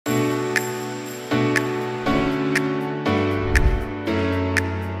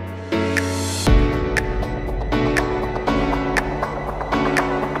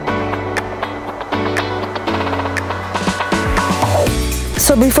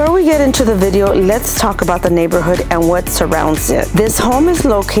before we get into the video, let's talk about the neighborhood and what surrounds it. This home is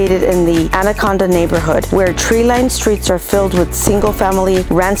located in the Anaconda neighborhood, where tree-lined streets are filled with single-family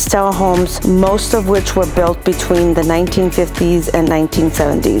ranch-style homes, most of which were built between the 1950s and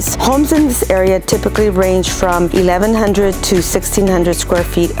 1970s. Homes in this area typically range from 1,100 to 1,600 square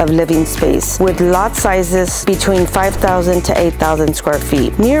feet of living space, with lot sizes between 5,000 to 8,000 square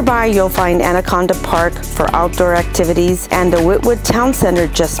feet. Nearby, you'll find Anaconda Park for outdoor activities and the Whitwood Town Center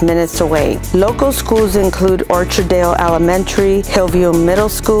just minutes away. Local schools include Orchardale Elementary, Hillview Middle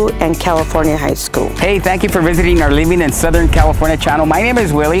School, and California High School. Hey, thank you for visiting our Living in Southern California channel. My name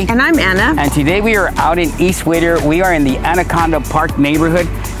is Willie. And I'm Anna. And today we are out in East Whittier. We are in the Anaconda Park neighborhood,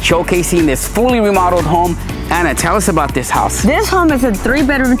 showcasing this fully remodeled home. Anna, tell us about this house. This home is a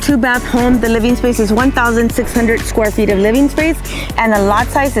 3-bedroom, 2-bath home. The living space is 1,600 square feet of living space, and the lot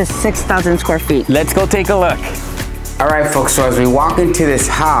size is 6,000 square feet. Let's go take a look. All right, folks, so as we walk into this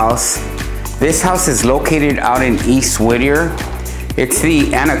house is located out in East Whittier. It's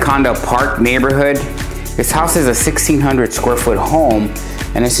the Anaconda Park neighborhood. This house is a 1,600 square foot home,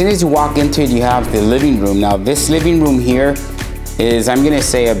 and as soon as you walk into it, you have the living room. Now, this living room here is, I'm gonna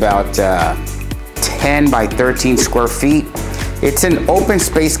say, about 10 by 13 square feet. It's an open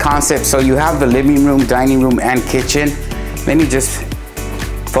space concept, so you have the living room, dining room, and kitchen. Let me just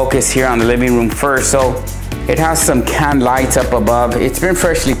focus here on the living room first. So it has some canned lights up above. It's been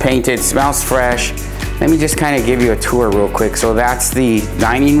freshly painted, smells fresh. Let me just kind of give you a tour real quick. So that's the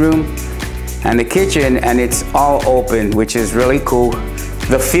dining room and the kitchen, and it's all open, which is really cool.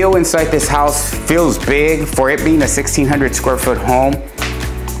 The feel inside this house feels big for it being a 1,600 square foot home.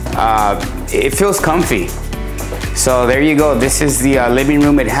 It feels comfy. So there you go. This is the living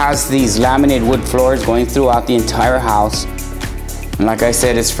room. It has these laminate wood floors going throughout the entire house. And like I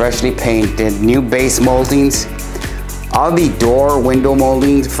said, it's freshly painted, new base moldings. All the door, window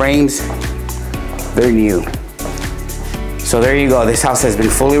moldings, frames, they're new. So there you go. This house has been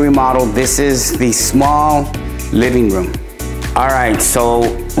fully remodeled. This is the small living room. All right,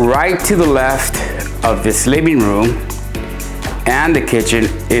 so right to the left of this living room and the kitchen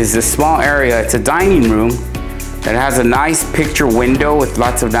is a small area. It's a dining room that has a nice picture window with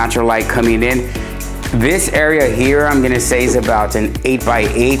lots of natural light coming in. This area here, I'm gonna say, is about an 8 by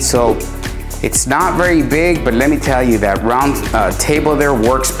 8, so it's not very big, but let me tell you, that round table there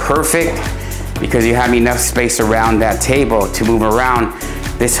works perfect because you have enough space around that table to move around.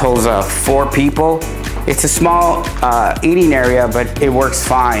 This holds 4 people. It's a small eating area, but it works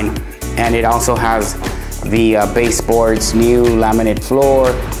fine. And it also has the baseboards, new laminate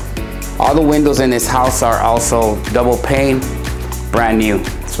floor. All the windows in this house are also double pane, brand new.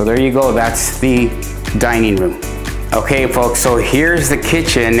 So there you go, that's the dining room. Okay, folks, so here's the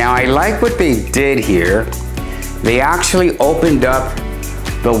kitchen. Now, I like what they did here. They actually opened up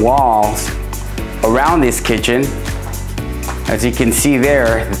the walls around this kitchen. As you can see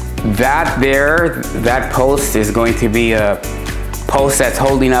there, that post is going to be a post that's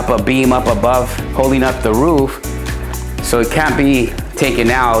holding up a beam up above, holding up the roof, so it can't be taken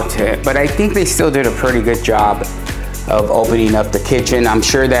out. But I think they still did a pretty good job of opening up the kitchen. I'm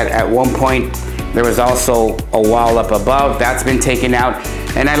sure that at one point there was also a wall up above. That's been taken out.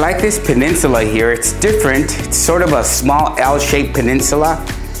 And I like this peninsula here. It's different. It's sort of a small L-shaped peninsula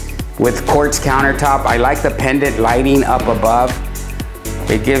with quartz countertop. I like the pendant lighting up above.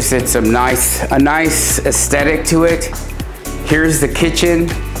 It gives it a nice aesthetic to it. Here's the kitchen.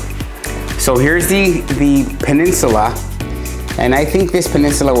 So here's the peninsula. And I think this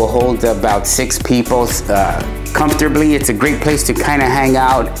peninsula will hold about 6 people comfortably. It's a great place to kind of hang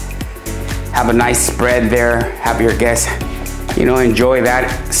out, have a nice spread there, have your guests, you know, enjoy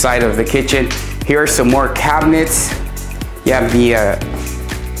that side of the kitchen. Here are some more cabinets. You have the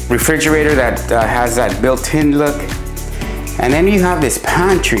refrigerator that has that built-in look. And then you have this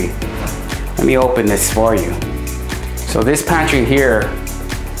pantry. Let me open this for you. So this pantry here,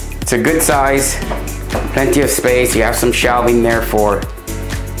 it's a good size, plenty of space. You have some shelving there for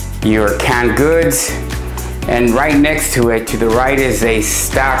your canned goods. And right next to it, to the right, is a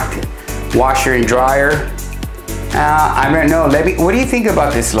stacked washer and dryer. I don't know, what do you think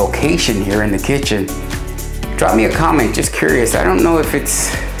about this location here in the kitchen? Drop me a comment, just curious. I don't know if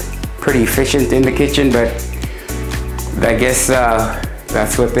it's pretty efficient in the kitchen, but I guess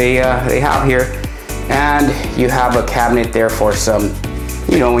that's what they have here. And you have a cabinet there for some,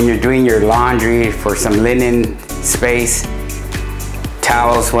 you know, when you're doing your laundry, for some linen space,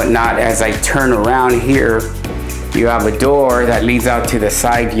 towels, whatnot. As I turn around here, you have a door that leads out to the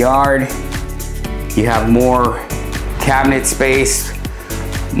side yard. You have more cabinet space,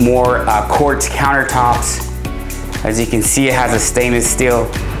 more quartz countertops. As you can see, it has a stainless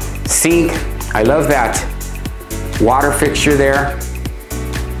steel sink. I love that water fixture there.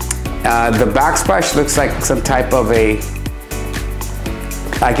 The backsplash looks like some type of a,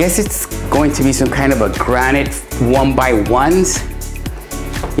 I guess it's going to be some kind of a granite 1x1s.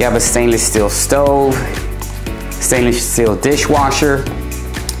 You have a stainless steel stove, stainless steel dishwasher,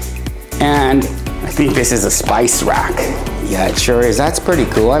 and I think this is a spice rack. Yeah, it sure is. That's pretty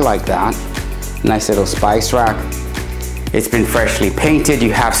cool. I like that. Nice little spice rack. It's been freshly painted.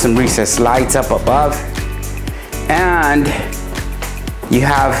 You have some recessed lights up above, and you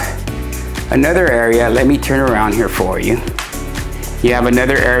have another area. Let me turn around here for you. You have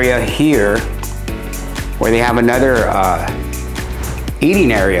another area here where they have another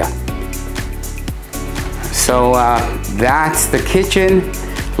eating area. So that's the kitchen.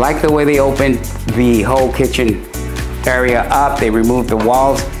 Like the way they opened the whole kitchen area up. They removed the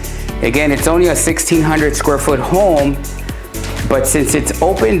walls. Again, it's only a 1,600 square foot home, but since it's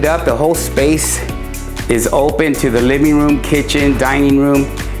opened up, the whole space is open to the living room, kitchen, dining room.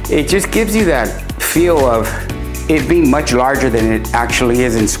 It just gives you that feel of it being much larger than it actually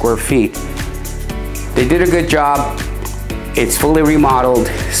is in square feet. They did a good job. It's fully remodeled.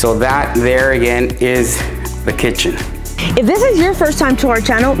 So that there again is the kitchen. If this is your first time to our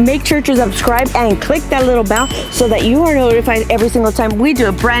channel, make sure to subscribe and click that little bell so that you are notified every single time we do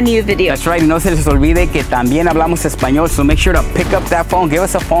a brand new video. That's right. No se les olvide que también hablamos español, so make sure to pick up that phone, give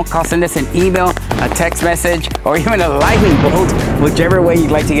us a phone call, send us an email, a text message, or even a lightning bolt, whichever way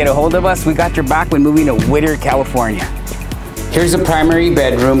you'd like to get a hold of us. We got your back when moving to Whittier, California. Here's the primary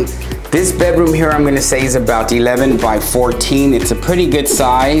bedroom. This bedroom here, I'm going to say, is about 11 by 14. It's a pretty good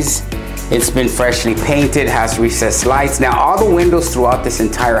size. It's been freshly painted, has recessed lights. Now, all the windows throughout this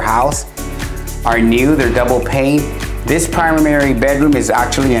entire house are new. They're double pane. This primary bedroom is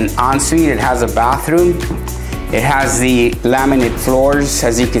actually an ensuite. It has a bathroom. It has the laminate floors.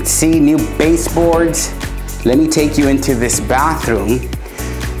 As you can see, new baseboards. Let me take you into this bathroom.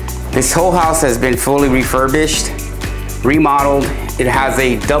 This whole house has been fully refurbished, remodeled. It has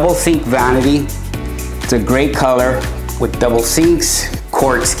a double sink vanity. It's a gray color with double sinks,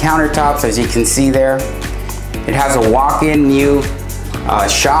 quartz countertops, as you can see there. It has a walk-in new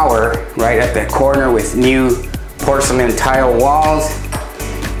shower right at the corner with new porcelain tile walls.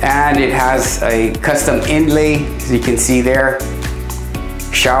 And it has a custom inlay, as you can see there.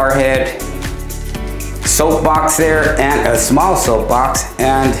 Shower head, soap box there, and a small soap box,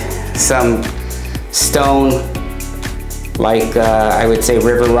 and some stone, like I would say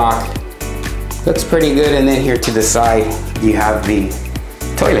river rock. Looks pretty good. And then here to the side, you have the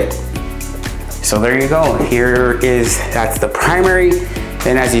toilet. So there you go. That's the primary.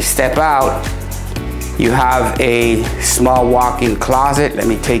 Then as you step out, you have a small walk-in closet. Let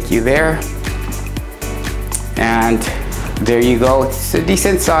me take you there. And there you go. It's a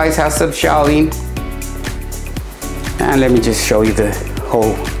decent size, has some shelving. And let me just show you the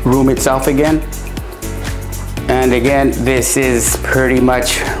whole room itself again. And again, this is pretty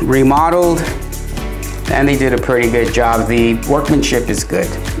much remodeled, and they did a pretty good job. The workmanship is good.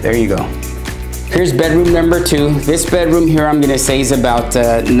 There you go. Here's bedroom number 2. This bedroom here, I'm gonna say, is about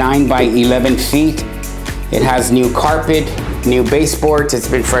 9 by 11 feet. It has new carpet, new baseboards. It's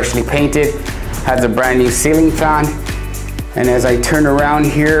been freshly painted. Has a brand new ceiling fan. And as I turn around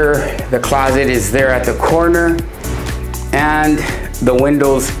here, the closet is there at the corner, and the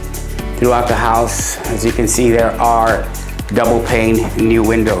windows throughout the house, as you can see, there are double pane new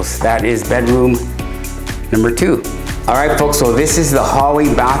windows. That is bedroom number 2. All right, folks, so this is the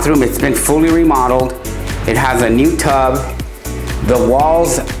hallway bathroom. It's been fully remodeled. It has a new tub. The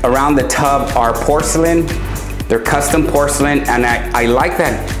walls around the tub are porcelain. They're custom porcelain, and I like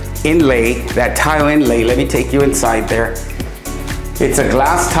that inlay, that tile inlay. Let me take you inside there. It's a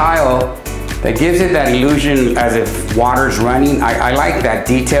glass tile that gives it that illusion as if water's running. I like that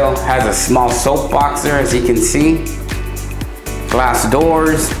detail. Has a small soap box there, as you can see. Glass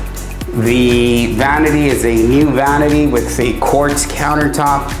doors. The vanity is a new vanity with a quartz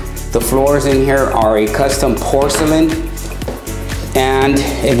countertop. The floors in here are a custom porcelain. And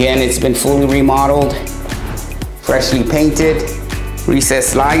again, it's been fully remodeled, freshly painted,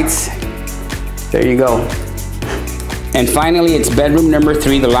 recessed lights. There you go. And finally, it's bedroom number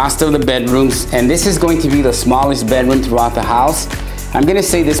 3, the last of the bedrooms. And this is going to be the smallest bedroom throughout the house. I'm gonna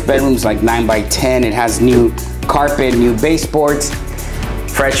say this bedroom's like 9 by 10. It has new carpet, new baseboards,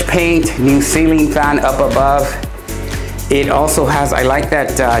 fresh paint, new ceiling fan up above. It also has, I like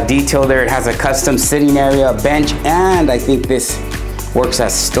that detail there. It has a custom sitting area, a bench, and I think this works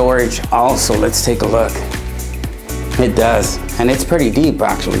as storage also. Let's take a look. It does, and it's pretty deep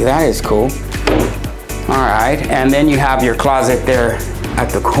actually. That is cool. All right, and then you have your closet there at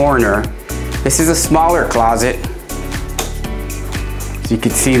the corner. This is a smaller closet, as you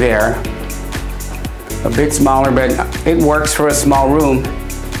can see there. A bit smaller, but it works for a small room.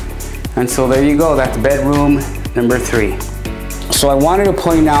 And so there you go, that's bedroom number 3. So I wanted to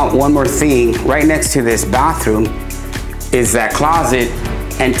point out one more thing. Right next to this bathroom is that closet.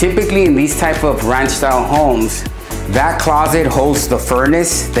 And typically in these type of ranch style homes, that closet holds the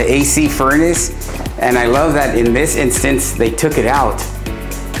furnace, the AC furnace. And I love that in this instance, they took it out.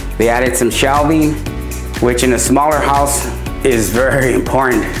 They added some shelving, which in a smaller house is very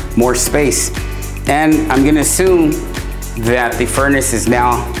important, more space. And I'm gonna assume that the furnace is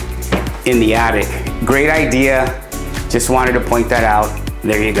now in the attic. Great idea, just wanted to point that out.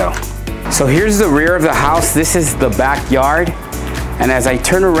 There you go. So here's the rear of the house. This is the backyard. And as I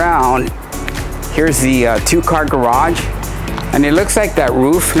turn around, here's the 2-car garage. And it looks like that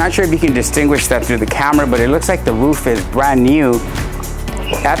roof, not sure if you can distinguish that through the camera, but it looks like the roof is brand new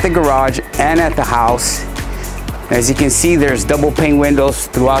at the garage and at the house. As you can see, there's double pane windows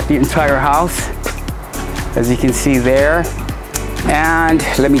throughout the entire house, as you can see there. And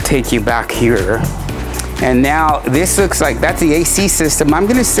let me take you back here. And now this looks like, that's the AC system. I'm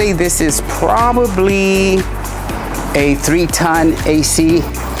gonna say this is probably a 3-ton AC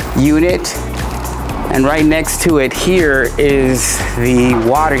unit. And right next to it here is the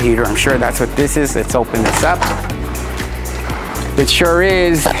water heater. I'm sure that's what this is. Let's open this up. It sure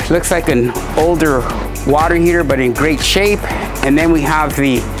is. Looks like an older water heater, but in great shape. And then we have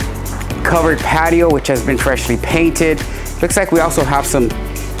the covered patio, which has been freshly painted. Looks like we also have some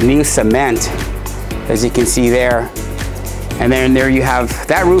new cement, as you can see there. And then there you have,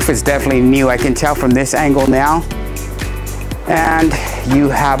 that roof is definitely new. I can tell from this angle now. And you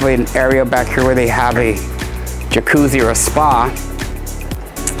have an area back here where they have a jacuzzi or a spa.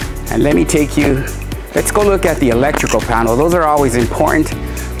 And let me take you, let's go look at the electrical panel. Those are always important.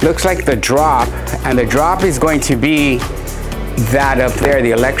 Looks like the drop, and the drop is going to be that up there,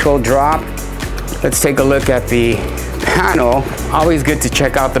 the electrical drop. Let's take a look at the panel. Always good to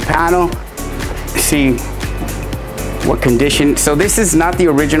check out the panel, see what condition. So this is not the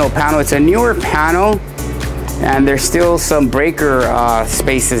original panel, it's a newer panel. And there's still some breaker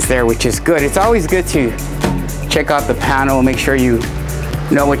spaces there, which is good. It's always good to check out the panel, make sure you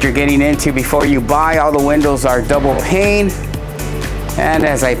know what you're getting into before you buy. All the windows are double pane. And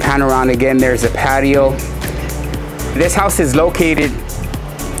as I pan around again, there's a patio. This house is located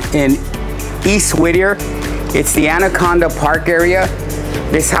in East Whittier. It's the Anaconda Park area.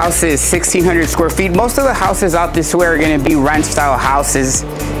 This house is 1,600 square feet. Most of the houses out this way are gonna be ranch style houses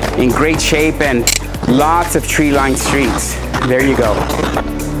in great shape and lots of tree-lined streets. There you go.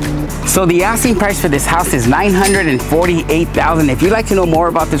 So the asking price for this house is $948,000. If you'd like to know more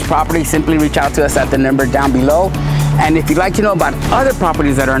about this property, simply reach out to us at the number down below. And if you'd like to know about other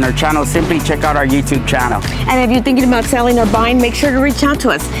properties that are on our channel, simply check out our YouTube channel. And if you're thinking about selling or buying, make sure to reach out to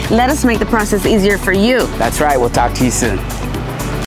us. Let us make the process easier for you. That's right. We'll talk to you soon.